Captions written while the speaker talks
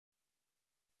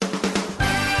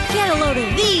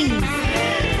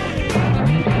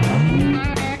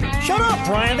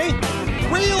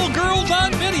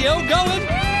radio going?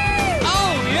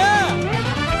 Oh, yeah!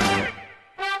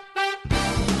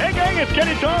 Hey, gang, it's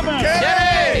Kenny Thomas.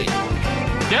 Kenny!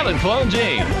 Dylan Clone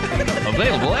G.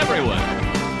 Available everywhere.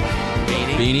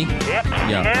 Beanie? Yep.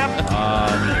 Yeah.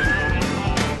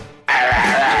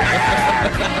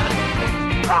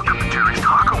 Welcome to Jerry's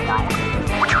Taco World.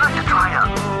 Would you like to try a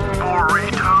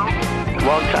burrito?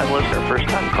 Long-time listener,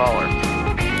 first-time caller.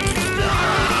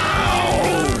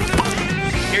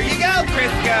 Here you go,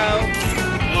 Crisco.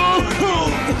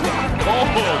 Oh,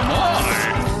 my!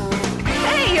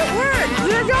 Hey, it worked.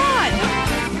 You're gone.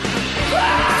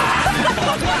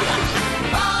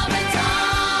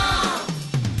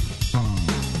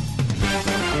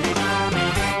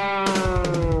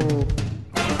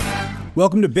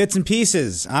 Welcome to Bits and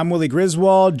Pieces. I'm Willie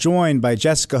Griswold, joined by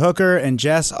Jessica Hooker and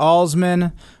Jess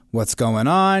Alsman. What's going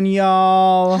on,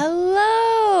 y'all? Hello.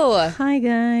 Hi,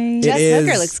 guys. Jess is-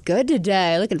 Hooker looks good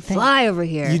today. Looking fly over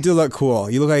here. You do look cool.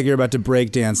 You look like you're about to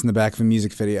break dance in the back of a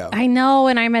music video. I know,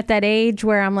 and I'm at that age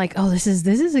where I'm like, oh, this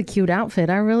is a cute outfit.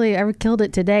 I killed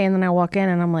it today, and then I walk in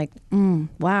and I'm like,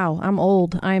 wow, I'm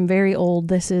old. I'm very old.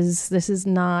 This is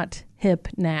not hip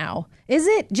now. Is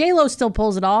it? J-Lo still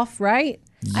pulls it off, right?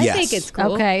 I Yes. think it's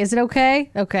cool. Okay, is it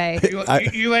okay? Okay.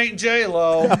 You ain't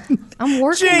J-Lo. I'm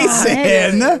working on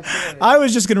it. Jason! I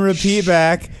was just going to repeat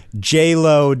back,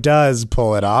 J-Lo does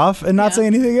pull it off and not say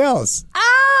anything else.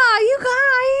 You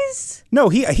guys. No,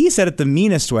 he said it the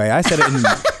meanest way. I said it in...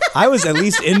 I was at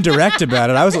least indirect about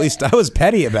it. I was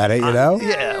petty about it, you know?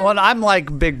 Yeah, well, I'm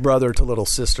like big brother to little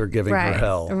sister giving her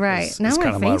hell. Right. It's Now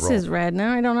kind my of face role. is red.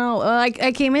 Now I don't know.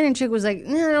 I came in and Chick was like, I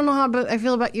don't know how I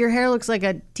feel about your hair. Looks like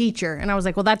a teacher. And I was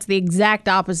like, well, that's the exact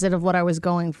opposite of what I was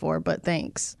going for, but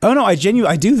thanks. Oh, no, I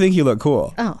do think you look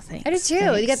cool. Oh, thanks. I do too.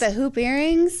 Thanks. You got the hoop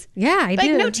earrings. Yeah, I Like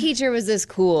do. no teacher was this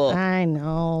cool. I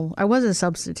know. I was a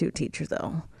substitute teacher,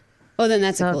 though. Oh, then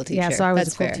that's a cool teacher. Yeah, so I was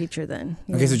That's a cool fair. teacher then.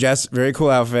 Okay, so Jess, very cool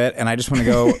outfit, and I just want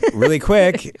to go really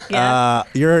quick. Yeah.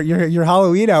 Your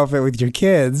Halloween outfit with your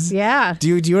kids. Yeah. Do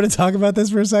you want to talk about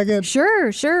this for a second?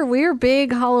 Sure. We're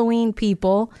big Halloween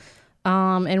people.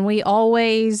 And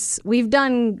we've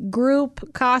done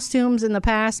group costumes in the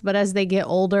past, but as they get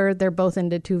older, they're both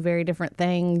into two very different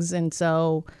things. And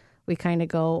so we kind of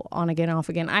go on again, off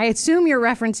again. I assume you're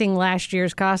referencing last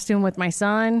year's costume with my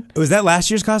son. Was that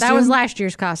last year's costume? That was last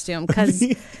year's costume because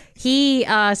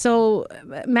so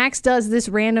Max does this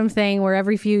random thing where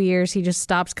every few years he just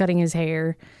stops cutting his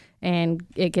hair and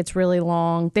it gets really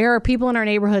long. There are people in our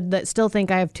neighborhood that still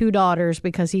think I have two daughters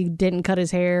because he didn't cut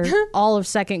his hair all of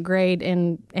second grade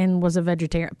and was a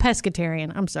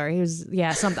pescatarian. I'm sorry. He was,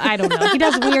 something. I don't know. He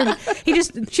does weird, he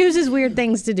just chooses weird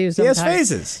things to do sometimes. He has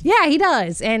phases. Yeah, he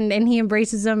does. And he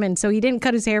embraces them. And so he didn't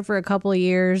cut his hair for a couple of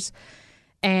years.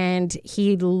 And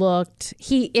it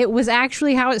was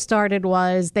actually how it started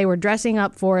was they were dressing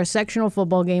up for a sectional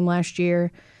football game last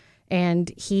year.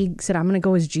 And he said, I'm going to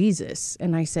go as Jesus.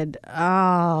 And I said,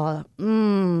 I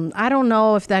don't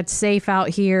know if that's safe out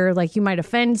here. Like, you might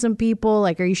offend some people.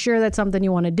 Like, are you sure that's something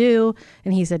you want to do?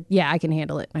 And he said, yeah, I can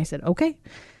handle it. And I said, okay.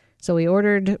 So we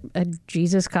ordered a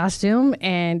Jesus costume,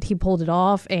 and he pulled it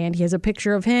off, and he has a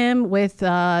picture of him with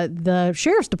the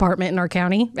sheriff's department in our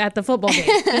county at the football game.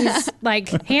 He's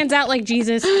like, hands out like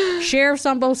Jesus, sheriffs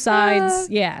on both sides.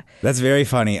 Yeah. That's very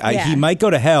funny. He might go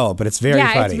to hell, but it's very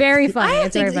funny. Yeah, it's very funny. I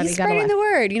It's think very funny. he's Gotta spreading laugh. the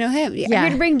word. You know, hey, I'm here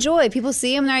to bring joy. People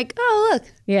see him, they're like, oh, look.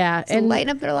 Yeah. And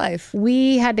lighten up their life.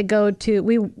 We had to go to,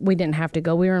 we didn't have to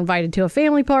go. We were invited to a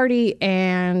family party,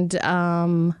 and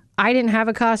I didn't have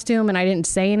a costume and I didn't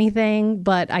say anything,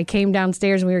 but I came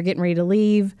downstairs and we were getting ready to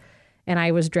leave and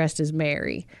I was dressed as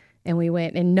Mary. And we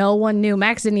went and no one knew.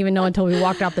 Max didn't even know until we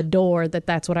walked out the door that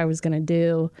that's what I was going to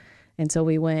do. And so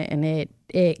we went and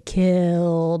it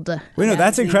killed. Wait, no,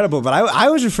 that's incredible. But I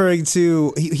was referring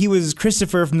to, he was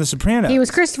Christopher from The Sopranos. He was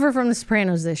Christopher from The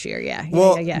Sopranos this year, yeah.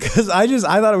 Well, yeah. because I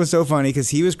thought it was so funny because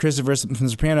he was Christopher from The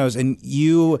Sopranos, and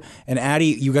you and Addie,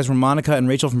 you guys were Monica and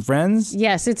Rachel from Friends.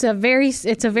 Yes, it's a very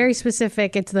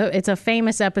specific. It's a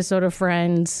famous episode of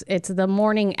Friends. It's the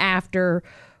morning after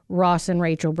Ross and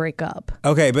Rachel break up.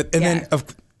 Okay, but then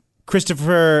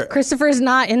Christopher's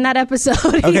not in that episode.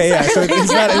 Okay, yeah, so it has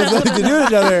nothing to do with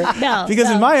each other. No, because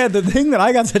in my head, the thing that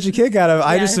I got such a kick out of,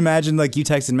 I just imagined like you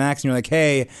texted Max and you're like,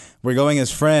 "Hey, we're going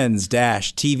as Friends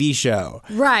TV show."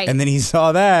 Right. And then he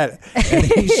saw that, and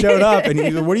he showed up, and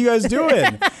he's like, "What are you guys doing?"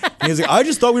 And he's like, "I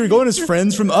just thought we were going as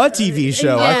Friends from a TV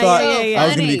show. I thought I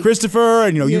was going to be Christopher,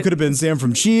 and you could have been Sam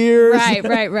from Cheers." Right.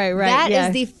 That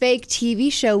is the fake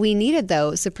TV show we needed,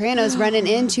 though. Sopranos running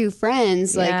into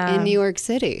Friends in New York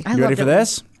City. You ready for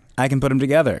this? I can put them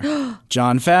together.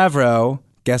 Jon Favreau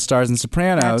guest stars in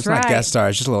Sopranos. That's right. Not guest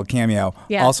stars, just a little cameo.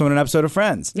 Yeah. Also in an episode of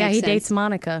Friends. Yeah, Makes he sense. dates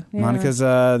Monica. Yeah. Monica's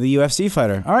the UFC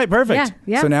fighter. All right, perfect.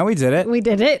 Yeah. So now we did it. We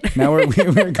did it. Now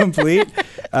we're complete.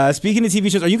 Speaking of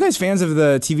TV shows, are you guys fans of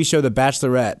the TV show The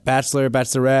Bachelorette?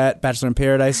 Bachelorette, Bachelor in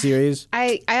Paradise series?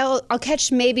 I'll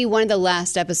catch maybe one of the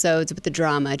last episodes with the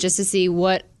drama just to see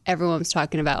what everyone's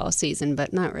talking about all season,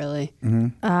 but not really.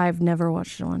 I've never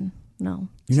watched one. No.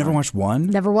 You never watched one?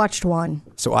 Never watched one.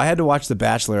 So I had to watch The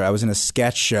Bachelor. I was in a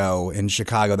sketch show in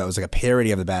Chicago that was like a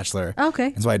parody of The Bachelor. Okay.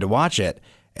 And so I had to watch it.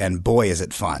 And boy, is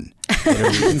it fun.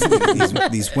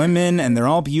 These women, and they're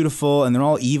all beautiful, and they're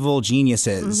all evil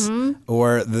geniuses.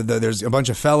 Or there's a bunch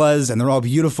of fellas, and they're all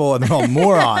beautiful, and they're all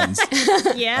morons.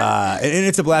 Yeah. And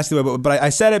it's a blast to do it. But I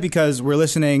said it because we're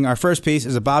listening. Our first piece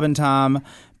is a Bob and Tom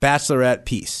Bachelorette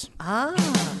piece.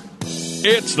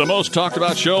 It's the most talked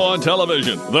about show on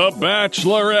television, The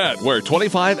Bachelorette, where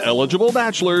 25 eligible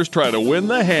bachelors try to win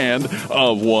the hand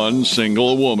of one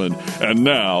single woman. And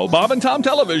now, Bob and Tom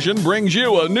Television brings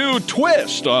you a new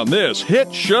twist on this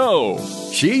hit show.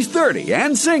 She's 30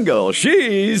 and single.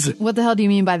 She's... What the hell do you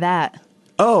mean by that?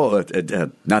 Oh,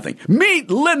 nothing. Meet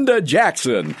Linda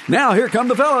Jackson. Now here come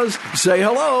the fellas. Say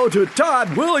hello to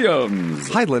Todd Williams.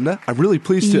 Hi, Linda. I'm really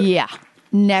pleased to... Yeah.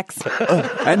 Next.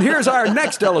 And here's our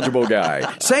next eligible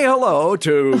guy. Say hello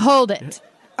to... Hold it.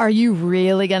 Are you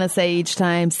really going to say each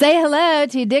time, say hello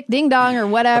to Dick Ding Dong or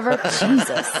whatever?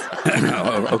 Jesus.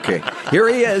 Okay. Here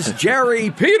he is, Jerry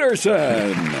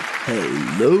Peterson.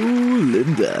 Hello,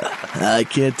 Linda. I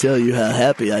can't tell you how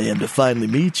happy I am to finally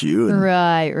meet you.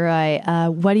 Right.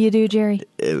 What do you do, Jerry?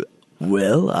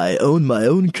 Well, I own my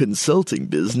own consulting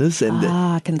business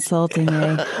and... Consulting,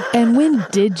 eh? And when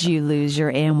did you lose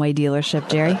your Amway dealership,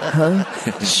 Jerry? Huh?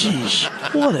 Sheesh,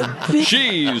 what a bitch.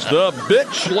 She's the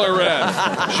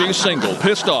Bitchlorette. She's single,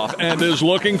 pissed off, and is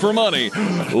looking for money.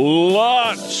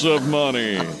 Lots of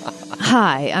money.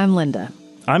 Hi, I'm Linda.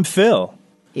 I'm Phil.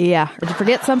 Yeah, did you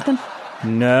forget something?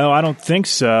 No, I don't think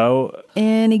so.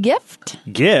 Any gift?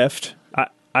 Gift?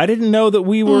 I didn't know that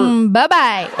we were...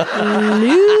 Bye-bye,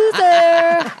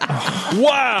 loser.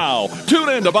 Wow! Tune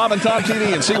in to Bob and Tom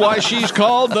TV and see why she's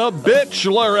called the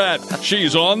Bitchlorette.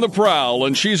 She's on the prowl,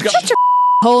 and she's got... Shut your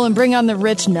hole and bring on the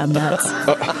rich numbnuts.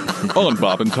 On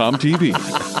Bob and Tom TV.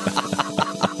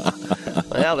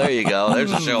 Well, there you go.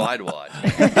 There's a show I'd watch.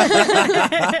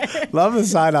 Love the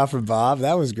sign off from Bob.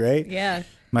 That was great. Yeah.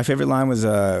 My favorite line was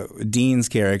Dean's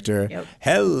character. Yep.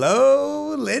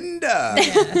 Hello, Linda.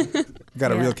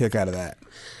 Got a real kick out of that.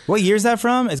 What year is that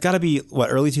from? It's got to be,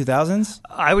 early 2000s?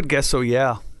 I would guess so,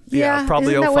 yeah. Yeah,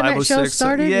 probably isn't that when 05, that show 06.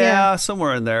 started? Yeah, Yeah.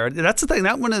 somewhere in there. That's the thing.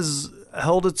 That one has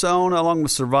held its own along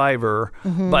with Survivor.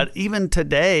 But even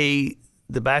today,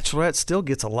 The Bachelorette still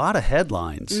gets a lot of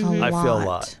headlines. I feel a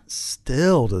lot.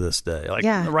 Still to this day. Like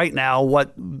right now,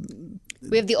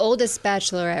 We have the oldest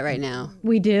Bachelorette right now.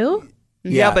 We do?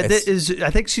 Yeah, but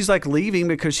I think she's like leaving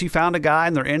because she found a guy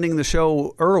and they're ending the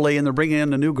show early and they're bringing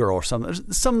in a new girl or something.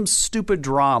 There's some stupid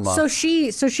drama. So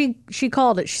she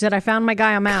called it. She said, I found my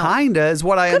guy, I'm out. Kinda is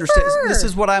what I Good understand. for her. This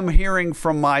is what I'm hearing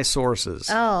from my sources.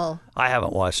 Oh. I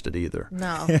haven't watched it either.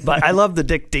 No. But I love the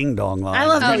Dick Ding Dong line. I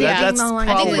love the Dick Ding That's Dong line.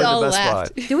 probably I think we all the best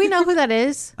laughed. line. Do we know who that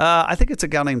is? I think it's a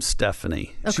gal named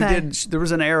Stephanie. Okay. There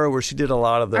was an era where she did a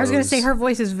lot of those. I was going to say her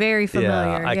voice is very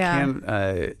familiar.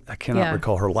 I cannot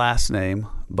recall her last name,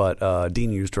 but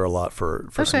Dean used her a lot for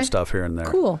some stuff here and there.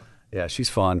 Cool. Yeah, she's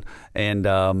fun. And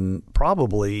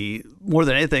probably more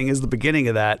than anything is the beginning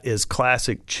of that is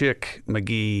classic Chick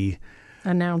McGee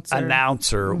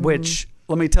announcer, which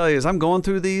let me tell you, as I'm going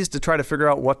through these to try to figure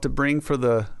out what to bring for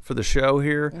the show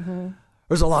here,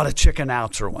 there's a lot of Chick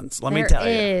announcer ones. Let me tell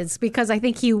you. There is, because I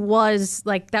think he was,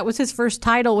 that was his first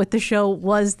title with the show,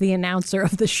 was the announcer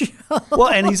of the show. Well,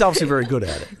 and he's obviously very good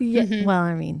at it. Yeah. Well,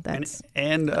 I mean, that's...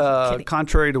 And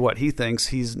contrary to what he thinks,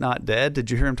 he's not dead.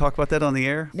 Did you hear him talk about that on the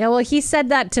air? Yeah, well, he said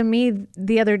that to me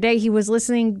the other day. He was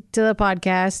listening to the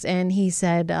podcast, and he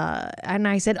said, and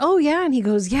I said, oh, yeah. And he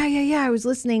goes, yeah, I was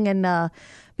listening, and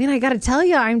man, I got to tell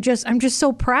you, I'm just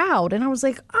so proud. And I was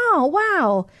like, oh,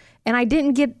 wow. And I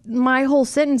didn't get my whole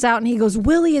sentence out, and he goes,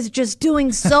 Willie is just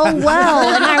doing so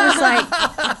well. And I was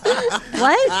like,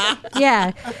 what?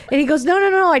 Yeah. And he goes, no,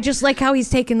 I just like how he's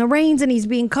taking the reins and he's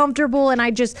being comfortable, and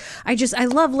I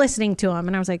love listening to him.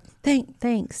 And I was like,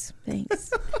 thanks.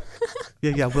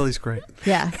 Yeah, Willie's great.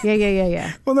 Yeah.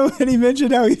 Well, no, and he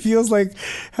mentioned how he feels like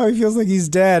he's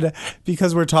dead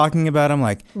because we're talking about him.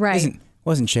 Like, right.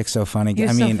 Wasn't Chick so funny? You're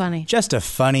so funny. Just a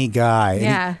funny guy.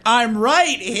 Yeah. I'm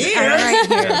right here.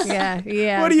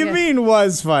 Yeah. What do you mean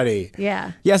was funny?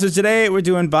 Yeah. Yeah, so today we're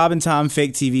doing Bob and Tom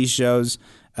fake TV shows.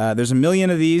 There's a million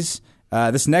of these.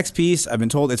 This next piece, I've been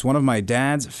told it's one of my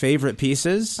dad's favorite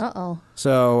pieces. Uh-oh.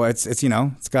 So it's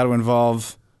it's got to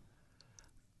involve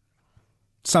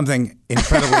something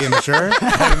incredibly immature,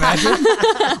 I imagine.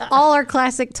 All our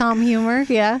classic Tom humor,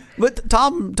 yeah. But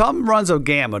Tom runs a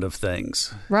gamut of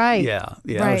things. Right. Yeah.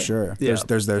 Right. Oh, sure. Yeah.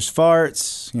 There's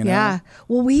farts, Yeah.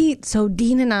 Well, so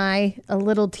Dean and I, a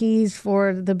little tease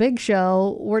for the big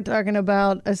show, we're talking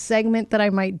about a segment that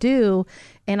I might do,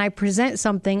 and I present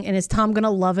something, and is Tom going to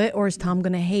love it or is Tom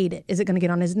going to hate it? Is it going to get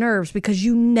on his nerves? Because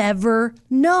you never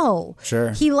know.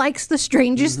 Sure. He likes the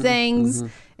strangest things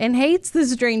and hates the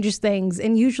strangest things,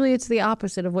 and usually it's the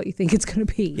opposite of what you think it's going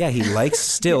to be. Yeah, he likes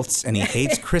stilts and he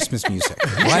hates Christmas music.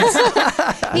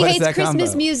 What? He What is hates that Christmas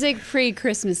combo? music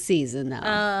pre-Christmas season,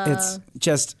 though. It's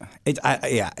just,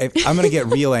 I'm going to get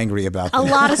real angry about A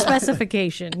this. lot of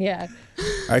specification, yeah. All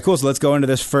right, cool. So let's go into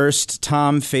this first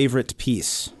Tom favorite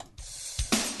piece.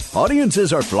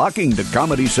 Audiences are flocking to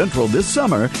Comedy Central this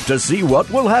summer to see what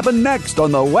will happen next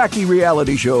on the wacky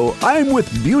reality show I'm with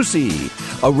Busey.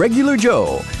 A regular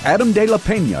Joe, Adam De La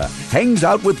Pena, hangs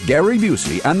out with Gary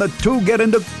Busey, and the two get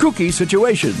into kooky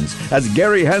situations as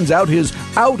Gary hands out his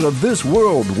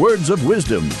out-of-this-world words of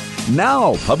wisdom.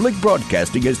 Now, public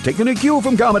broadcasting has taken a cue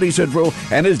from Comedy Central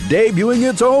and is debuting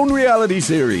its own reality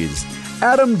series.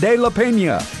 Adam De La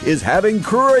Pena is having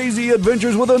crazy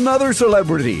adventures with another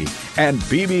celebrity, and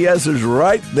PBS is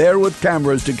right there with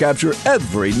cameras to capture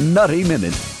every nutty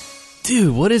minute.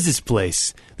 Dude, what is this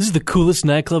place? This is the coolest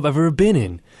nightclub I've ever been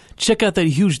in. Check out that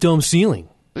huge dome ceiling.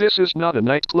 This is not a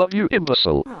nightclub, you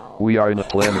imbecile. We are in a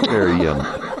planetarium.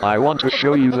 I want to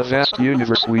show you the vast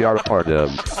universe we are a part of.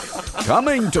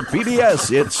 Coming to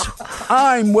PBS, it's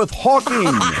I'm with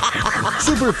Hawking.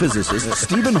 Super physicist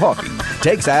Stephen Hawking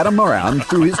takes Adam around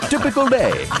through his typical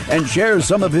day and shares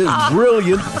some of his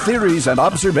brilliant theories and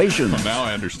observations. Now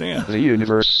I understand. The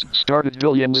universe started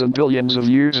billions and billions of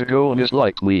years ago and is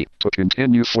likely to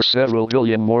continue for several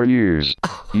billion more years.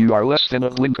 You are less than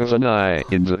a blink of an eye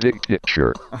in the big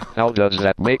picture. How does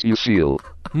that make you feel?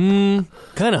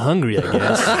 Kind of hungry, I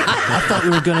guess. I thought we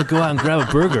were going to go out and grab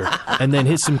a burger and then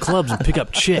hit some clubs and pick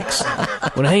up chicks.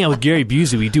 When I hang out with Gary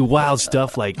Busey, we do wild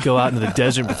stuff like go out into the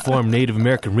desert and perform Native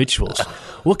American rituals.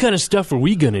 What kind of stuff are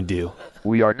we going to do?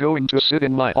 We are going to sit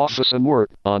in my office and work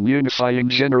on unifying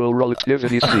general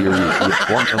relativity theory with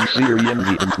quantum theory and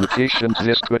the implications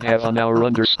this could have on our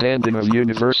understanding of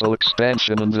universal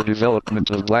expansion and the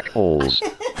development of black holes.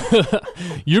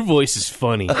 Your voice is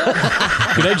funny.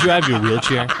 Could I drive your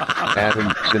wheelchair?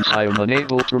 Adam, since I am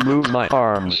unable to move my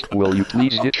arms, will you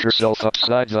please hit yourself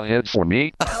upside the head for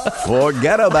me?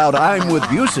 Forget about I'm with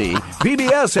Busey.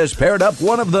 PBS has paired up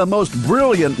one of the most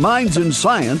brilliant minds in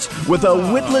science with a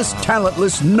witless,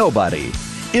 talentless nobody.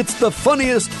 It's the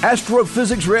funniest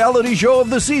astrophysics reality show of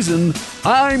the season,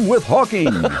 I'm with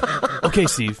Hawking. Okay,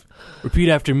 Steve, repeat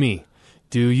after me.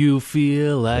 Do you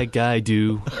feel like I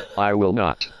do? I will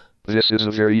not. This is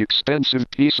a very expensive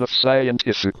piece of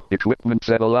scientific equipment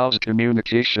that allows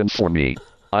communication for me.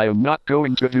 I am not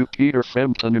going to do Peter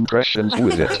Frampton impressions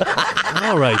with it.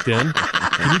 All right, then.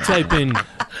 Can you type in,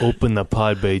 open the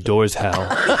pod bay doors, Hal?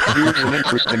 Here's an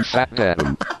interesting fact,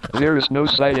 Adam. There is no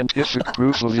scientific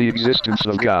proof of the existence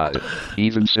of God.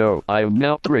 Even so, I am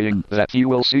now praying that he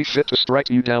will see fit to strike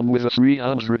you down with a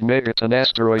 300-megaton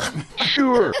asteroid.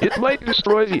 Sure, it might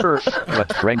destroy the Earth,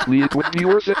 but frankly, it would be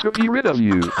worth it to be rid of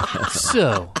you.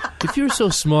 So, if you're so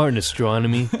smart in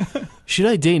astronomy, should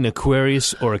I date an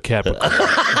Aquarius or a Capricorn?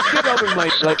 Get out of my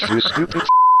sight, you stupid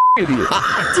idiot.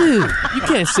 Dude, you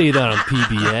can't say that on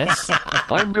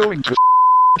PBS. I'm going to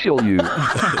kill you.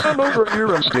 Come over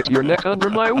here and stick your neck under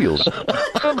my wheels.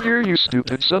 Come here, you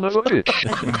stupid son of a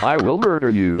bitch. I will murder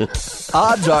you.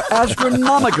 Odds are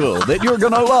astronomical that you're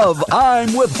going to love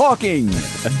I'm with Hawking.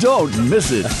 Don't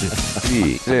miss it.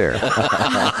 Be there.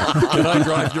 Can I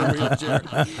drive your wheelchair?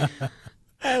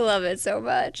 I love it so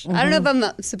much. I don't know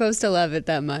if I'm supposed to love it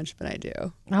that much, but I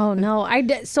do. Oh, no. I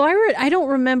don't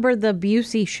remember the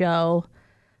Busey show,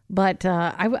 but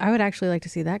I would actually like to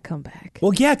see that come back.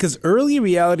 Well, yeah, because early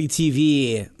reality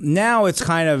TV, now it's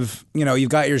kind of, you've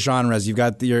got your genres. You've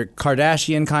got your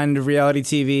Kardashian kind of reality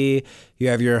TV. You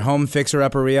have your home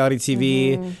fixer-upper reality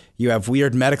TV. Mm-hmm. You have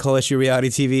weird medical issue reality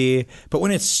TV. But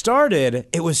when it started,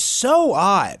 it was so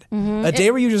odd. Mm-hmm. A day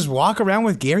where you just walk around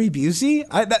with Gary Busey?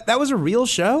 That was a real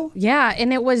show? Yeah,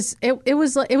 and it was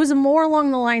more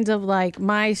along the lines of like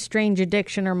My Strange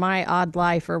Addiction or My Odd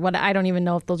Life or what. I don't even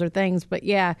know if those are things. But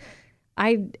yeah,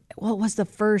 what was the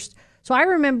first? So I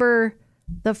remember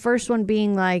The first one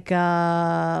being like,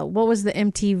 what was the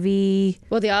MTV?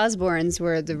 Well, the Osbournes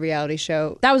were the reality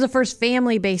show. That was the first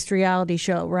family-based reality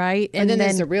show, right? And then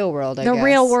there's The Real World, I guess. The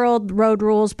Real World, Road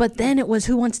Rules. But then it was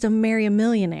Who Wants to Marry a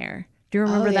Millionaire? Do you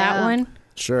remember that one?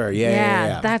 Sure,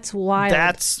 yeah. That's wild.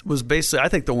 That was basically, I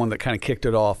think, the one that kind of kicked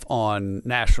it off on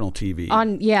national TV.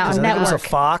 On network. I think it was a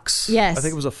Fox. Yes. I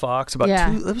think it was a Fox. It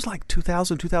was like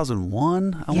 2000,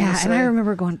 2001, I want to say. And I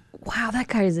remember going, wow, that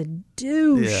guy is a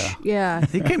douche. Yeah.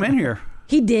 He came in here.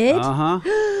 He did?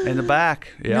 In the back.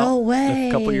 Yeah. No way.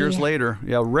 A couple years later.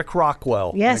 Yeah, Rick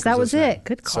Rockwell. Yes, that was his name. it.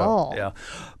 Good call. So, yeah.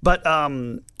 But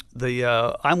I'm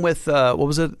with, what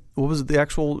was it? What was it, the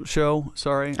actual show?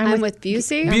 Sorry. I'm with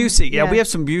Busey. Busey. Yeah, we have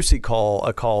some Busey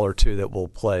a call or two that will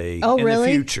play in the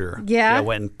future. Yeah.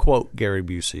 When, quote, Gary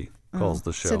Busey calls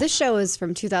the show. So this show is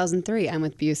from 2003. I'm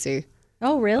with Busey.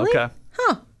 Oh, really? Okay.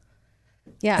 Huh.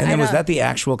 Yeah. And then was that the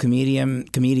actual comedian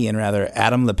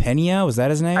Adam LaPena? Was that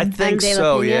his name? I think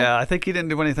so, yeah. I think he didn't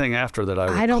do anything after that, I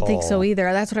recall. I don't think so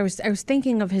either. That's what I was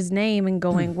thinking of his name and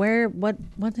going,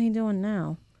 what's he doing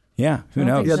now? Yeah, who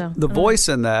knows? Yeah, the voice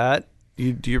in that,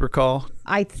 do you recall?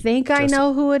 I think I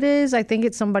know who it is. I think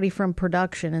it's somebody from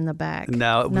production in the back.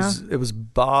 No, it was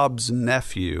Bob's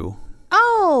nephew.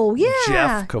 Oh, yeah.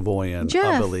 Jeff Cavoyan,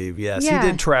 I believe. Yes, Yeah. he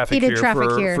did Traffic Here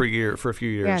Here. for a few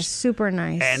years. Yeah, super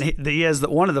nice. And he has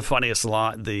one of the funniest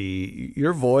lines.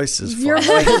 Your voice is funny. Your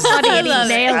voice is funny, and he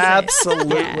nails it.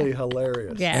 Absolutely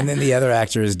hilarious. Yeah. And then the other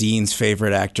actor is Dean's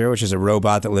favorite actor, which is a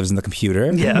robot that lives in the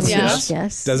computer.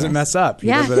 Yes. Doesn't mess up. He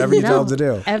does whatever you tell him to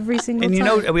do. Every single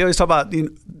time. And we always talk about,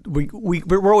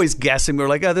 we're always guessing. We're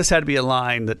like, this had to be a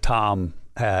line that Tom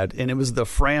had, and it was the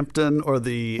Frampton or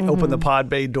the open the pod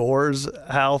bay doors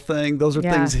Hal thing. Those are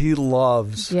things he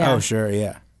loves. Yeah. Oh, sure,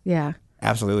 yeah. Yeah.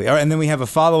 Absolutely. All right, and then we have a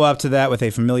follow-up to that with a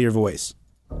familiar voice.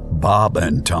 Bob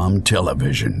and Tom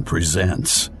Television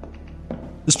presents.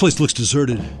 This place looks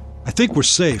deserted. I think we're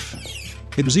safe.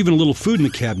 Hey, there's even a little food in the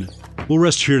cabinet. We'll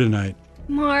rest here tonight.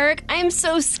 Mark, I'm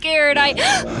so scared.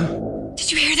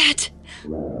 Did you hear that?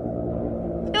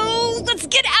 Oh, let's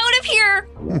get out of here.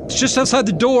 It's just outside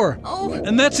the door. Oh.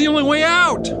 And that's the only way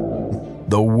out.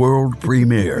 The world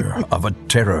premiere of a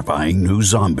terrifying new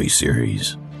zombie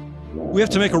series. We have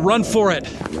to make a run for it.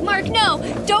 Mark, no.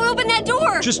 Don't open that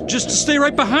door. Just stay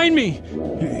right behind me.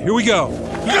 Here we go.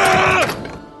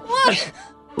 What?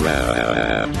 Oh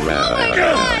my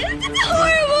God. It's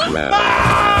horrible.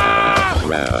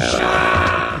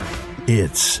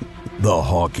 It's The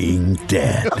Hawking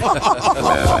Dead.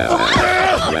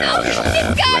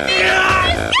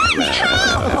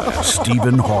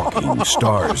 Stephen Hawking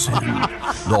stars in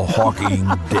The Hawking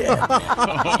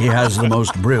Dead. He has the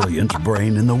most brilliant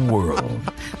brain in the world,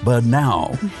 but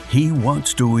now he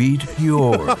wants to eat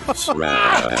yours.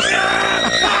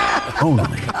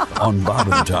 Only on Bob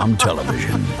and Tom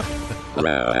Television.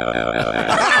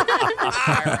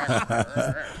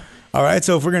 All right,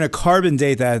 so if we're going to carbon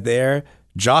date that there,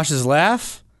 Josh's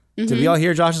laugh. Did we all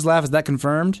hear Josh's laugh? Is that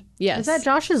confirmed? Yes. Is that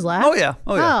Josh's laugh? Oh, yeah.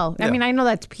 I mean, I know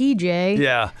that's PJ.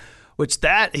 Yeah. Which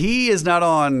he is not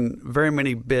on very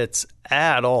many bits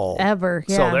at all. Ever,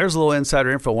 yeah. So there's a little insider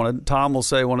info. Tom will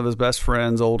say one of his best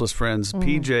friends, oldest friends,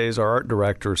 PJ's our art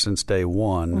director since day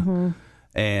one.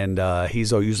 And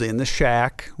he's usually in the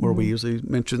shack where we usually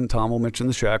Tom will mention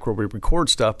the shack where we record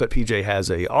stuff, but PJ has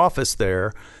a office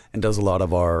there and does a lot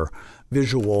of our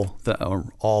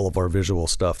all of our visual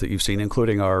stuff that you've seen,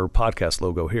 including our podcast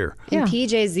logo here. And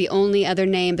PJ is the only other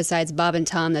name besides Bob and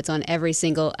Tom that's on every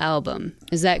single album.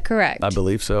 Is that correct? I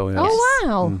believe so, yes. Oh,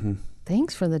 wow.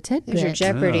 Thanks for the tidbit. There's your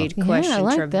Jeopardy question, I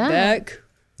like Trebek. that.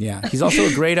 Yeah, he's also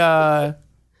a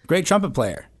great trumpet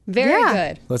player. Very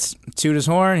good. Let's toot his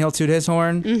horn. He'll toot his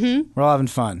horn. We're all having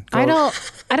fun. I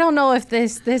don't know if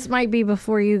this might be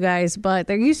before you guys, but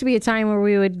there used to be a time where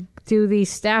we would do these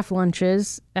staff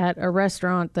lunches at a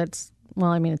restaurant that's,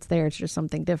 well, I mean, it's there. It's just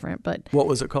something different. But what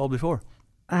was it called before?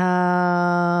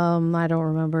 I don't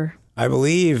remember. I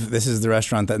believe this is the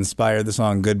restaurant that inspired the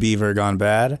song "Good Beaver Gone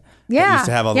Bad." Yeah, it used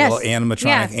to have all the little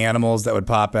animatronic animals that would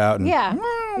pop out and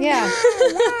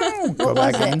What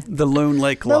was it? The Loon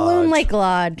Lake Lodge. The Loon Lake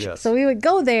Lodge. Yes. So we would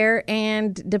go there,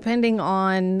 and depending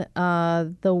on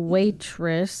the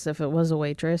waitress, if it was a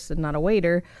waitress and not a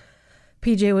waiter,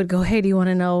 PJ would go, hey, do you want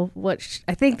to know what...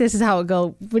 I think this is how it would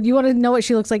go. Would you want to know what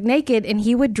she looks like naked? And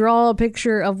he would draw a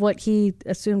picture of what he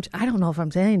assumed... I don't know if I'm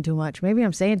saying too much. Maybe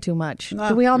I'm saying too much.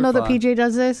 Do we all know that PJ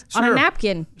does this? Sure. On a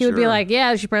napkin. He would be like,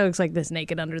 yeah, she probably looks like this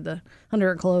naked under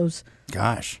her clothes.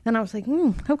 Gosh. And I was like,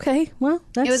 okay, well,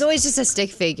 that's... It was always just a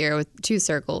stick figure with two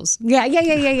circles. Yeah.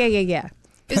 It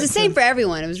was the same for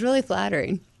everyone. It was really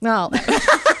flattering. No.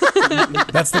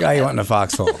 That's the guy you want in a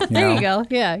foxhole. There you go.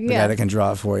 Yeah, The guy that can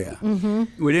draw it for you.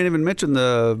 Mm-hmm. We didn't even mention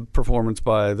the performance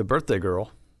by the birthday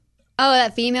girl. Oh,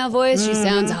 that female voice. She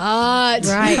sounds hot.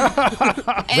 Right.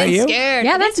 And you? scared.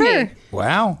 Yeah, that's me. her.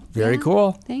 Wow. Very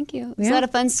cool. Thank you. It was a lot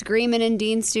of fun screaming in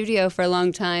Dean's studio for a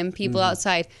long time. People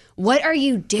outside, what are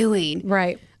you doing?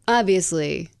 Right.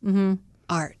 Obviously,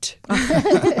 art.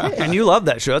 And you love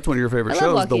that show. That's one of your favorite I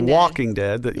love shows, The Walking Dead. Walking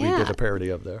Dead, that we Yeah. did a parody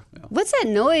of there. Yeah. What's that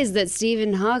noise that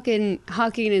Stephen Hawking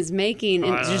is making?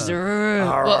 And it's just,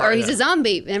 or he's a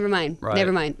zombie. Never mind. Right.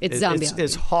 Never mind. It's zombie.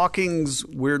 It's Hawking's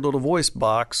weird little voice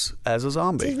box as a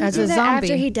zombie. As a zombie.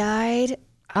 After he died.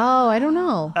 Oh, I don't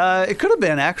know. It could have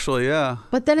been, actually, yeah.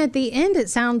 But then at the end, it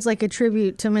sounds like a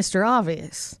tribute to Mr.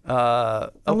 Obvious. Okay.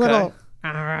 A little.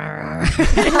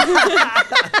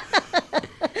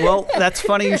 Well, that's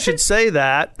funny you should say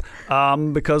that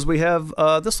because we have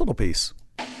this little piece.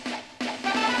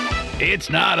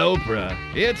 It's not Oprah.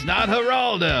 It's not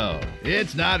Geraldo.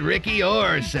 It's not Ricky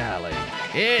or Sally.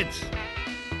 It's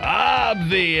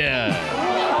Obvious.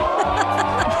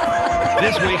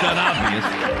 This week on Obvious,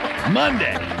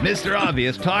 Monday, Mr.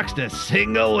 Obvious talks to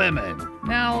single women.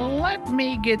 Now, let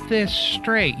me get this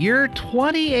straight. You're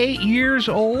 28 years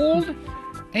old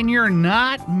and you're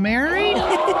not married?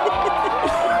 Settle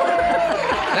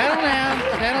down.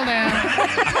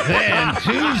 Then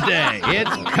Tuesday,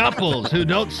 it's couples who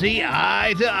don't see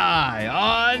eye to eye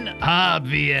on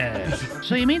Obvious.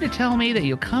 So you mean to tell me that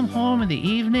you come home in the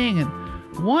evening and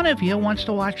one of you wants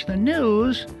to watch the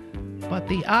news, but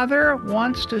the other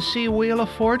wants to see Wheel of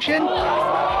Fortune?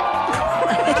 All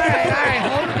right,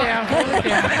 hold it down.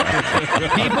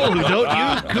 People who don't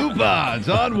use coupons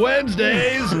on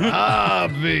Wednesdays,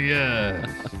 Obvious.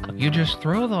 You just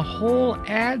throw the whole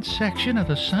ad section of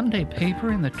the Sunday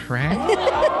paper in the trash?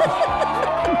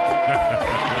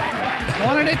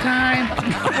 One at a time.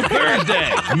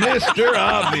 Thursday, Mr.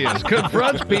 Obvious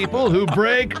confronts people who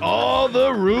break all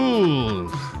the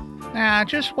rules. Now,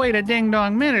 just wait a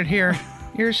ding-dong minute here.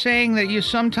 You're saying that you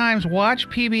sometimes watch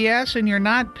PBS and you're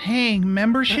not paying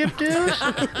membership dues?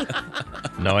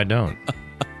 No, I don't.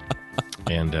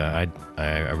 And I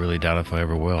really doubt if I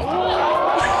ever will.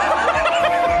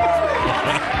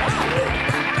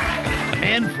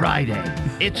 And Friday,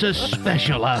 it's a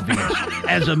special Obvious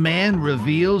as a man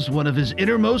reveals one of his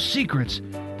innermost secrets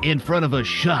in front of a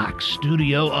shocked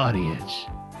studio audience.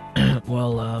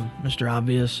 Well, Mr.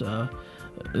 Obvious,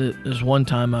 this one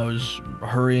time I was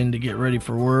hurrying to get ready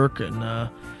for work, and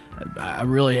I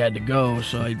really had to go,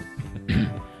 so I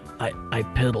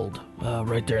piddled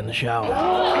right there in the shower.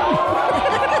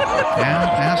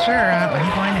 Now, sir, I'm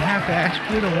going to have to ask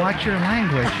you to watch your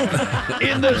language.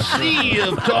 In the sea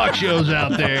of talk shows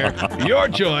out there, your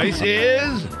choice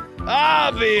is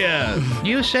Obvious.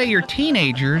 You say your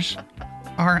teenagers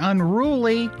are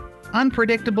unruly,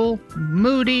 unpredictable,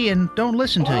 moody, and don't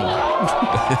listen to you.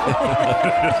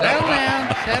 Settle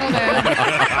down.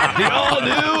 The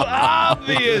all-new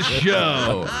Obvious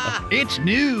Show. It's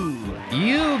new.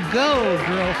 You go,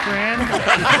 girlfriend.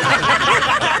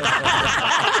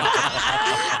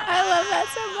 I love that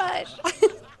so much.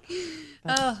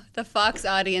 Oh, the Fox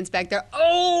audience back there.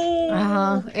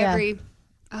 Oh, yeah.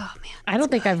 Oh man, I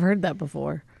don't think I've heard that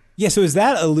before. Yeah, so is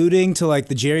that alluding to like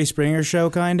the Jerry Springer show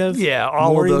kind of? Yeah,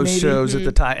 all Maury, of those maybe? shows at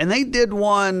the time. And they did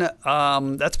one,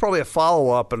 that's probably a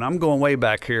follow-up, and I'm going way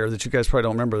back here that you guys probably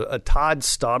don't remember, a Todd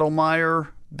Stottlemyre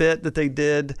bit that they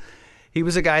did. He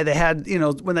was a guy they had,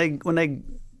 when they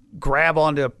grab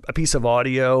onto a piece of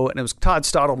audio, and it was Todd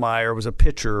Stottlemyre was a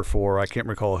pitcher for, I can't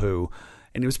recall who,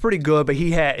 and he was pretty good, but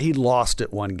he lost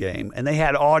it one game. And they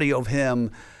had audio of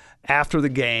him after the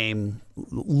game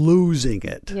losing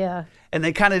it. Yeah. And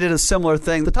they kind of did a similar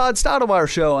thing, the Todd Stottlemyre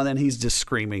show, and then he's just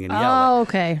screaming and yelling. Oh,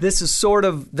 okay. This is sort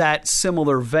of that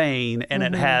similar vein, and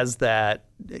it has that,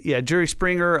 Jerry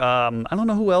Springer. I don't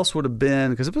know who else would have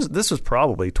been, because this was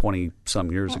probably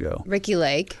 20-some years ago. Ricky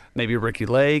Lake. Maybe Ricky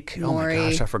Lake. Maury. Oh,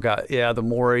 my gosh, I forgot. Yeah, the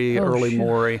Maury, early shit.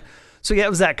 Maury. So, yeah,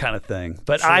 it was that kind of thing.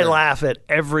 But I laugh at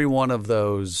every one of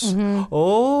those. Just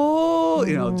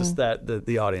that,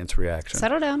 the audience reaction.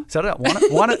 Settle down.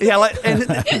 One, and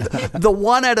the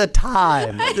one at a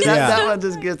time. That one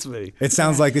just gets me. It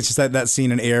sounds like it's just that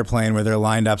scene in Airplane where they're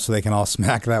lined up so they can all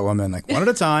smack that woman like one at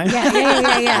a time.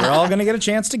 Yeah. We're all going to get a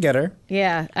chance to get her.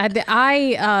 Yeah.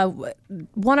 I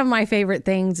one of my favorite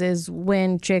things is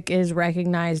when Chick is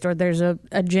recognized or there's a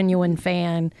genuine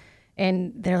fan.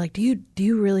 And they're like, do you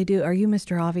really do? Are you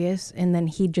Mr. Obvious? And then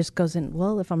he just goes in,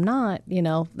 well, if I'm not,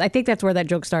 I think that's where that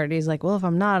joke started. He's like, well, if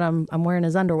I'm not, I'm wearing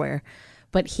his underwear.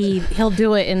 but he'll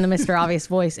do it in the Mr. Obvious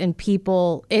voice, and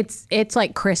people, it's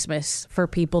like Christmas for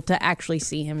people to actually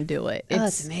see him do it.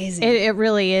 It's amazing. It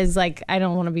really is. Like, I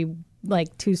don't want to be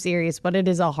like too serious, but it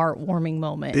is a heartwarming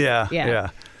moment. Yeah.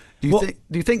 Do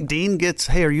you think Dean gets,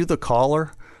 hey, are you the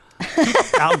caller?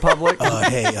 Out in public?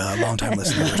 Hey, long-time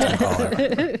listener, first-time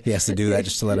caller. He has to do that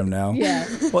just to let him know. Yeah.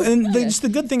 Well, and just the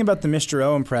good thing about the Mr.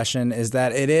 O impression is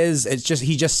that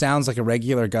he just sounds like a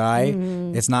regular guy.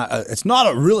 Mm-hmm. It's not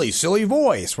a really silly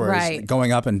voice where it's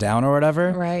going up and down or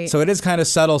whatever. Right. So it is kind of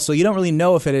subtle. So you don't really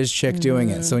know if it is Chick doing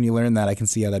it. So when you learn that, I can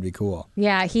see how that'd be cool.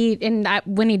 Yeah,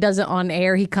 when he does it on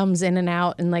air, he comes in and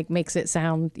out and like makes it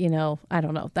sound, I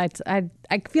don't know.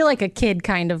 I feel like a kid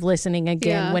kind of listening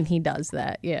again when he does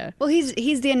that. Yeah. Well,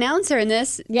 he's the announcer in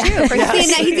this too. Yes.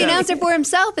 He's the announcer for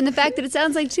himself, and the fact that it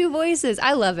sounds like two voices,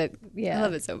 I love it. Yeah, I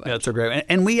love it so much. Yeah, it's so great.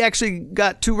 And we actually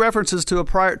got two references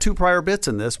to two prior bits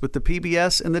in this with the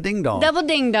PBS and the Ding Dong. Double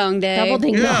Ding Dong Day. Double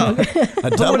Ding Dong. A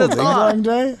double Ding Dong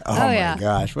Day? Oh my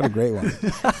gosh, what a great one.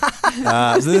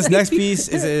 So this next piece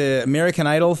is American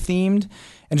Idol themed.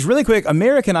 And just really quick,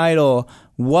 American Idol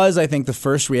was, I think, the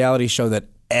first reality show that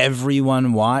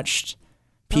everyone watched.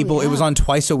 It was on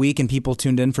twice a week, and people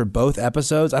tuned in for both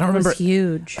episodes. I don't remember. It was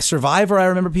huge. Survivor, I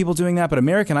remember people doing that, but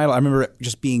American Idol, I remember it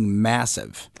just being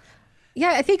massive. Yeah,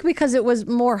 I think because it was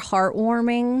more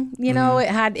heartwarming.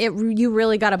 You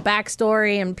really got a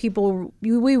backstory, and people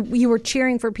you were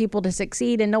cheering for people to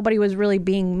succeed, and nobody was really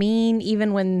being mean,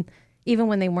 even when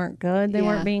they weren't good. They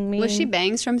weren't being mean. Was she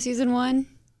Bangs from season 1?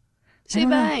 She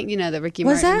bang, the Ricky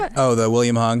was Martin. that? Oh, the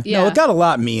William Hung? Yeah. No, it got a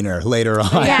lot meaner later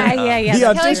on. Yeah.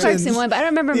 The Kelly Clarkson one, but I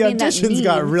don't remember being that mean. The auditions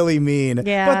got really mean.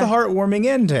 Yeah. But the heartwarming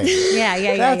ending.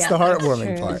 Yeah. That's the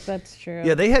heartwarming part. That's true.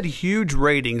 Yeah, they had huge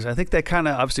ratings. I think that kind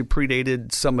of obviously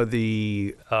predated some of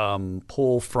the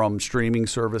pull from streaming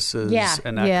services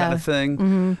and that kind of thing.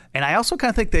 Mm-hmm. And I also kind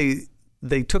of think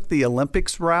they took the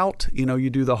Olympics route. You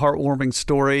do the heartwarming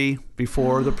story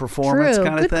before the performance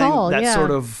kind of Good thing. Call. That's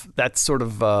sort of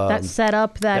that set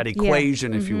up that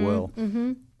equation, if you will.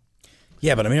 Mm-hmm.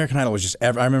 Yeah, but American Idol was just. I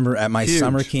remember at my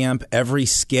summer camp, every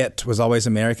skit was always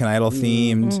American Idol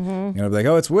themed. Mm-hmm. Like,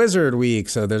 it's Wizard Week,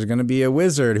 so there's going to be a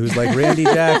wizard who's like Randy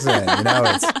Jackson.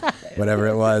 It's whatever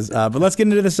it was. But let's get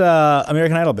into this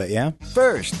American Idol bit. Yeah.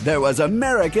 First, there was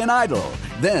American Idol,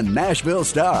 then Nashville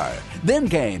Star. Then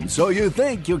came So You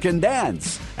Think You Can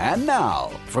Dance. And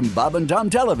now, from Bob and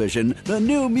Tom Television, the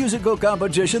new musical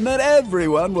competition that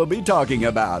everyone will be talking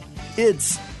about.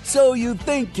 It's So You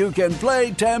Think You Can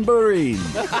Play Tambourine.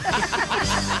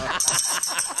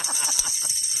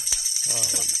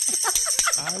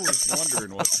 I was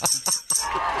wondering what...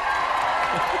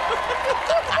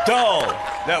 Dog,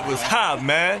 that was hot,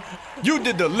 man. You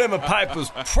did the Lemon Pipers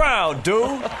proud,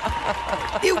 dude.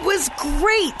 It was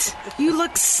great. You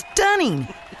look stunning.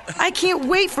 I can't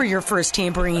wait for your first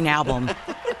tambourine album.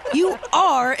 You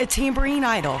are a tambourine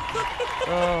idol.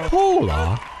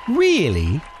 Paula?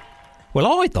 Really?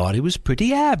 Well, I thought it was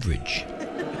pretty average.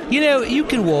 You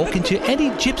can walk into any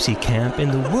gypsy camp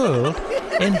in the world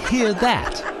and hear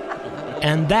that.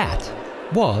 And that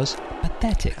was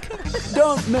pathetic.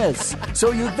 Don't miss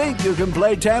So You Think You Can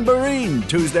Play Tambourine,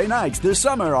 Tuesday nights this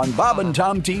summer on Bob and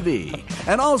Tom TV.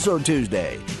 And also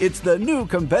Tuesday, it's the new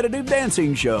competitive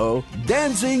dancing show,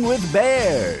 Dancing with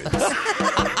Bears.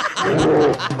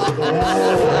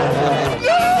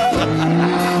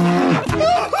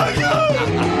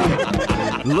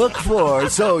 Look for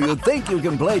So You Think You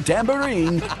Can Play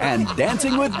Tambourine and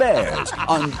Dancing with Bears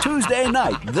on Tuesday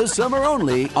night this summer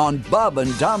only on Bob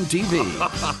and Tom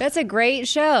TV. That's a great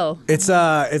show.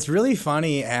 It's really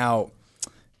funny how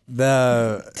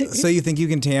So You Think You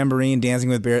Can Tambourine, Dancing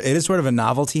with Bears, it is sort of a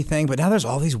novelty thing, but now there's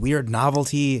all these weird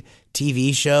novelty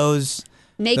TV shows.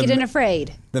 Naked and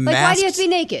Afraid. The why do you have to be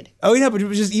naked? Oh yeah, but it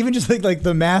was just even like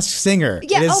the Masked Singer.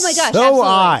 Yeah. It is Oh my gosh. so absolutely.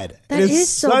 odd. That it is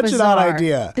so such bizarre. an odd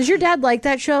idea. Does your dad like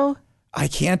that show? I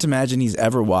can't imagine he's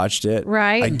ever watched it.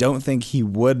 Right. I don't think he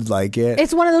would like it.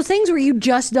 It's one of those things where you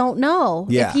just don't know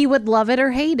if he would love it or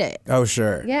hate it. Oh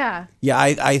sure. Yeah. Yeah,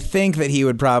 I think that he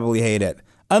would probably hate it.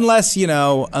 Unless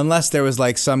there was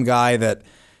like some guy that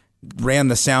ran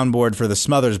the soundboard for the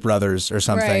Smothers Brothers or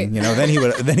something, Right. then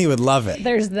he would love it.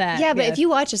 There's that. Yeah, but if you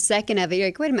watch a second of it, you're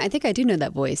like, wait a minute, I think I do know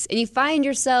that voice. And you find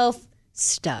yourself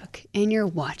stuck and you're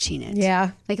watching it.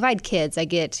 Yeah. Like if I had kids,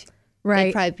 they'd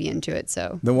probably be into it.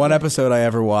 So The one episode I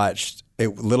ever watched,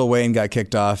 Lil Wayne got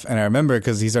kicked off, and I remember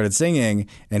because he started singing,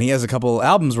 and he has a couple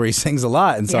albums where he sings a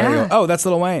lot, and so I go, oh, that's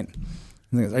Lil Wayne.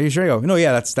 And he goes, are you sure? I go, no,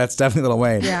 yeah, that's definitely Lil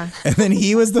Wayne. Yeah. And then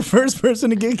he was the first person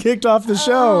to get kicked off the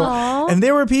show. Aww. And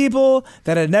there were people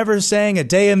that had never sang a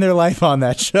day in their life on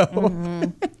that show.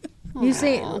 Mm-hmm. You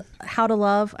say How to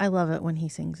Love. I love it when he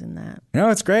sings in that. No,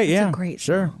 it's great. It's yeah, a great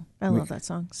sure. song. I love that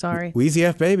song. Sorry. Wheezy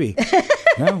F Baby.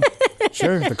 No,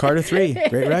 sure. The Carter 3.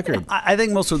 Great record. I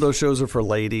think most of those shows are for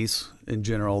ladies in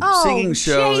general. Oh, Singing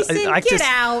shows. Jason, get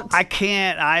out.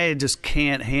 I just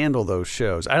can't handle those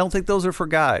shows. I don't think those are for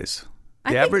guys.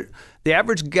 The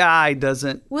average guy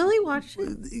doesn't. Will he watch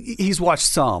it? He's watched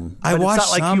some. I but watched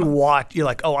it's not like some. you're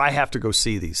like, oh, I have to go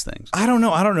see these things. I don't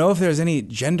know. I don't know if there's any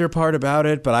gender part about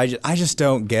it, but I just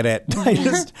don't get it.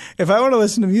 If I want to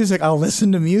listen to music, I'll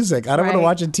listen to music. I don't want to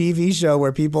watch a TV show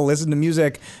where people listen to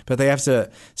music, but they have to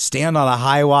stand on a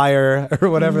high wire or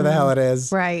whatever the hell it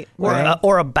is. Right.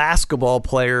 Or a basketball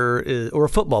player or a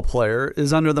football player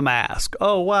is under the mask.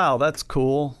 Oh, wow, that's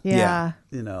cool. Yeah.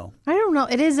 You know. I don't know.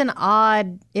 It is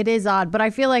odd, but I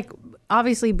feel like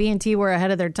obviously B&T were ahead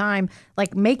of their time.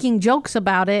 Like making jokes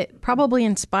about it probably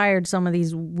inspired some of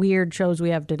these weird shows we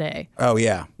have today. Oh,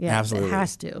 yeah. Yeah, Absolutely. it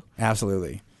has to.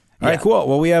 Absolutely. All right, cool.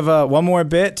 Well, we have one more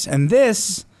bit, and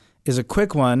this is a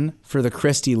quick one for the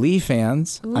Christy Lee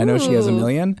fans. I know she has a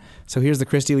million, so here's the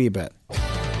Christy Lee bit.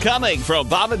 Coming from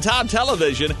Bob and Tom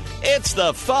Television, it's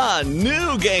the fun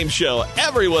new game show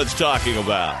everyone's talking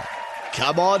about.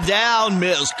 Come on down,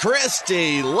 Miss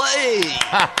Christy Lee.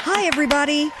 Hi,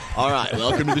 everybody. All right,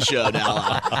 welcome to the show.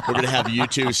 Now, we're going to have you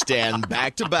two stand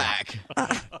back to back.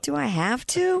 Do I have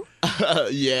to?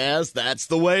 Yes, that's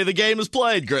the way the game is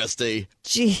played, Christy.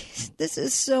 Jeez, this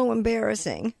is so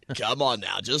embarrassing. Come on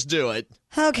now, just do it.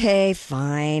 Okay,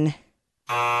 fine.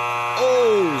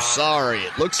 Oh, sorry.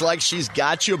 It looks like she's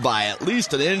got you by at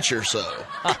least an inch or so.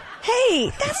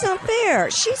 Hey, that's not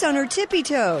fair. She's on her tippy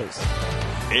toes.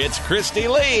 It's Christy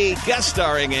Lee guest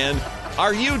starring in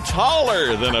Are You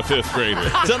Taller Than a Fifth Grader?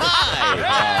 Tonight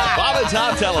on Bob and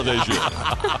Tom Television.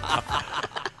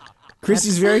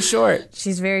 Christy's very short.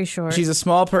 She's very short. She's a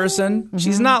small person. Mm-hmm.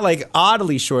 She's not like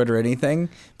oddly short or anything,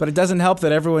 but it doesn't help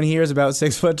that everyone here is about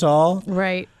 6 foot tall.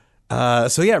 Right.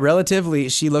 So yeah, relatively,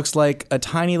 she looks like a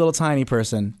tiny little tiny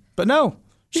person. But no,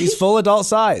 she's full adult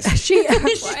size.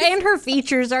 And her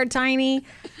features are tiny.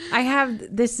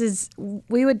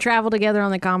 We would travel together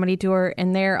on the comedy tour,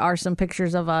 and there are some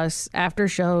pictures of us after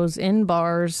shows in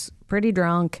bars, pretty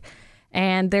drunk.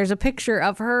 And there's a picture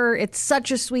of her. It's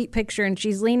such a sweet picture, and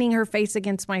she's leaning her face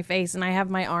against my face, and I have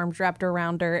my arms wrapped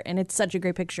around her, and it's such a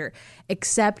great picture.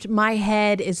 Except my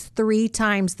head is 3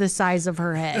 times the size of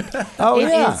her head.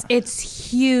 It's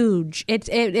huge.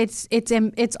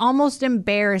 It's almost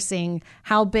embarrassing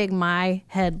how big my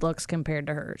head looks compared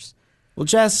to hers. Well,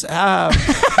 Jess, how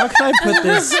can I put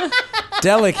this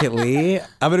delicately?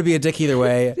 I'm going to be a dick either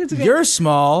way. Okay. You're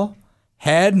small.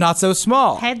 Head, not so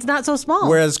small. Head's not so small.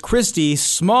 Whereas Christy,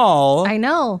 small. I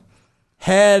know.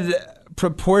 Head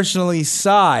proportionally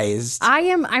sized.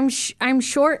 I'm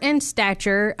short in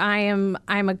stature. I'm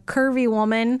a curvy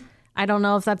woman. I don't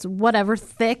know if that's whatever.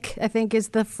 Thick, I think, is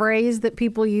the phrase that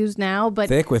people use now. But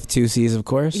thick with 2 C's, of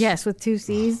course. Yes, with 2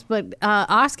 C's. But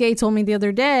Oskay told me the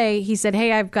other day, he said,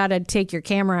 hey, I've got to take your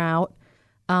camera out.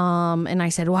 And I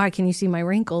said, why? Can you see my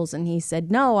wrinkles? And he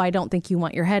said, no, I don't think you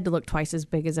want your head to look twice as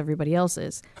big as everybody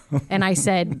else's. And I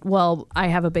said, well, I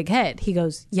have a big head. He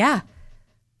goes, yeah,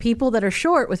 people that are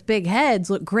short with big heads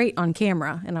look great on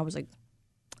camera. And I was like,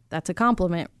 that's a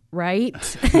compliment, right?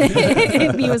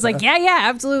 And he was like, yeah,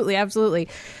 absolutely.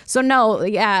 So no,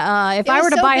 if I were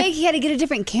to buy big, he had to get a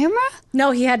different camera?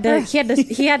 No, he had to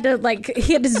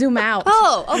zoom out.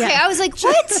 Oh, okay. Yeah. I was like,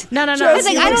 what? No. I was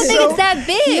like, I don't think it's that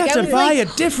big. You have to buy a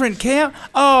different cam.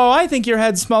 Oh, I think your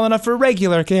head's small enough for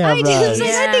regular cameras. I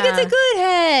think it's a good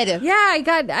head. Yeah,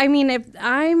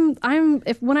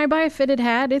 if when I buy a fitted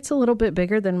hat, it's a little bit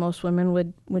bigger than most women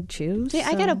would choose.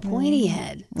 I got a pointy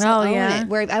head. So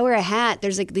where I wear a hat,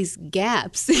 there's like these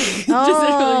gaps.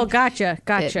 Oh, gotcha.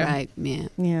 Right,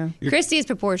 yeah. Christy is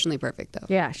proportionally perfect, though.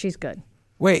 Yeah, she's good.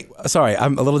 Wait, sorry,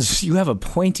 I'm a little. You have a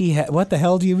pointy head. What the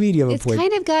hell do you mean? You have it's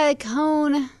kind of got a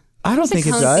cone. I don't think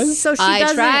it does. So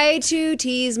I try to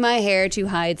tease my hair to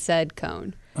hide said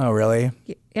cone. Oh, really?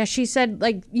 Yeah, she said,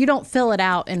 like, you don't fill it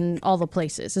out in all the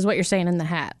places, is what you're saying in the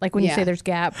hat. Like when you say there's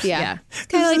gaps. Yeah. It's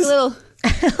kind of like a little.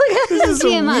 This is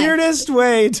the weirdest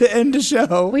way to end a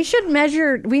show. We should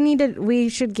measure. We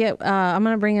should get. I'm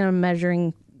going to bring in a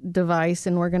measuring device,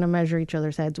 and we're going to measure each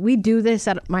other's heads. We do this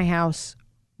at my house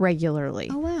regularly.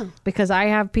 Oh, wow. Because I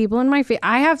have people in my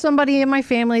I have somebody in my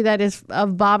family that is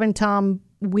of Bob and Tom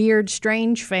weird,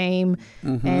 strange fame,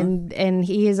 and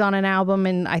he is on an album,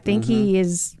 and I think he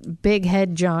is Big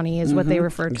Head Johnny is what they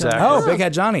refer to him. Oh, Big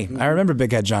Head Johnny. I remember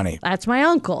Big Head Johnny. That's my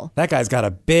uncle. That guy's got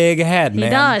a big head, man. He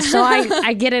does, so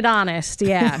I get it honest,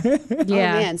 yeah. Oh,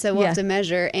 man, so we'll have to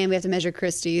measure, and we have to measure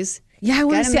Christie's. Yeah, I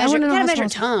want to see. I want to measure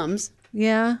Tom's.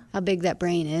 Yeah. How big that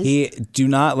brain is. Do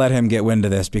not let him get wind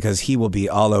of this because he will be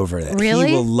all over it. Really?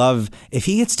 He will love, if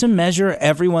he gets to measure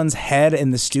everyone's head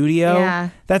in the studio, Yeah.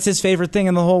 that's his favorite thing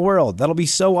in the whole world. That'll be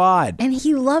so odd. And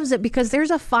he loves it because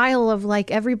there's a file of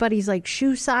like everybody's like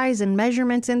shoe size and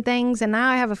measurements and things. And now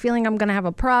I have a feeling I'm going to have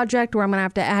a project where I'm going to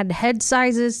have to add head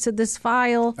sizes to this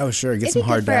file. Oh, sure. Get It'd some be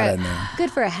hard good for data a- in there.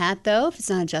 Good for a hat, though, if it's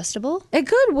not adjustable. It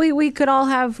could. We could all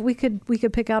have, we could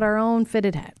pick out our own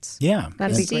fitted hats. Yeah.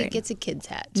 That'd be Steve great. gets a kid's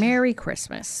hat. Merry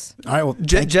Christmas. All right. Well,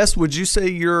 Jess, would you say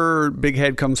your big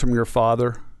head comes from your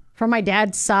father? From my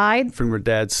dad's side? From your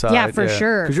dad's side? Yeah, for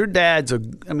sure. Because your dad's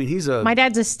he's a... My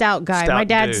dad's a stout guy. Stout My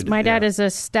dad dude, is a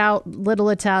stout little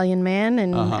Italian man,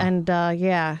 and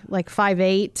like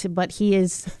 5'8", but he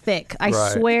is thick. I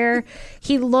Right. swear,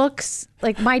 he looks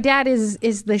like my dad is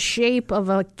the shape of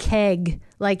a keg.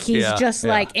 Like he's Yeah, just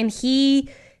yeah. like, and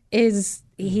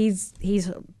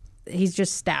he's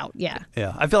just stout. Yeah.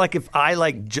 Yeah, I feel like if I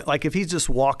like if he's just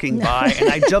walking by and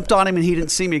I jumped on him and he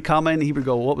didn't see me coming, he would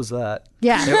go, "What was that?"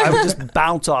 Yeah. I would just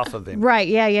bounce off of him. Right.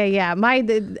 Yeah. My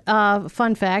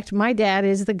fun fact: my dad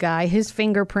is the guy. His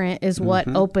fingerprint is what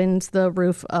opens the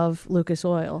roof of Lucas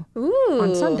Oil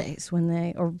on Sundays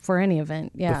or for any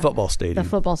event. Yeah, The football stadium. The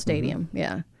football stadium.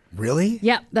 Yeah. Really?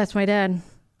 Yep. That's my dad.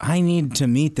 I need to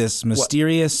meet this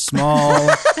mysterious, small,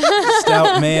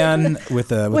 stout man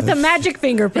with a magic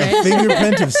fingerprint.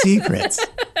 fingerprint of secrets.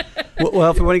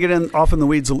 Well, if we want to get off in the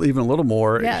weeds even a little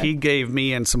more, Yeah. he gave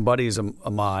me and some buddies of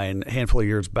mine a handful of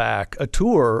years back a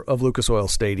tour of Lucas Oil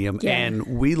Stadium, Yeah.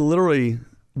 and we literally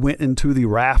went into the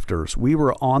rafters. We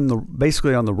were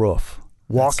basically on the roof,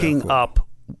 walking up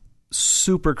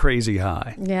super crazy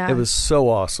high. Yeah. It was so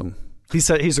awesome. He's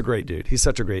a great dude. He's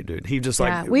such a great dude. He just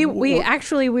Yeah. We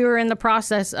were in the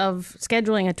process of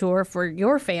scheduling a tour for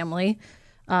your family.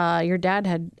 Your dad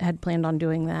had planned on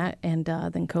doing that, and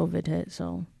then COVID hit.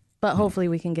 So, but hopefully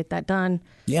we can get that done.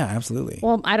 Yeah, absolutely.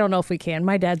 Well, I don't know if we can.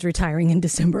 My dad's retiring in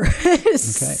December,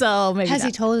 so maybe Has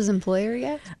he told his employer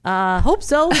yet? Hope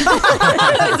so.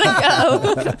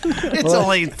 It's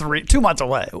only 2 months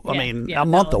away. A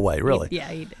month away, really. Yeah,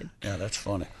 he did. Yeah, that's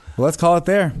funny. Well, let's call it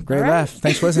there. Great All right. laugh.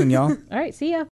 Thanks for listening, y'all. All right, see ya.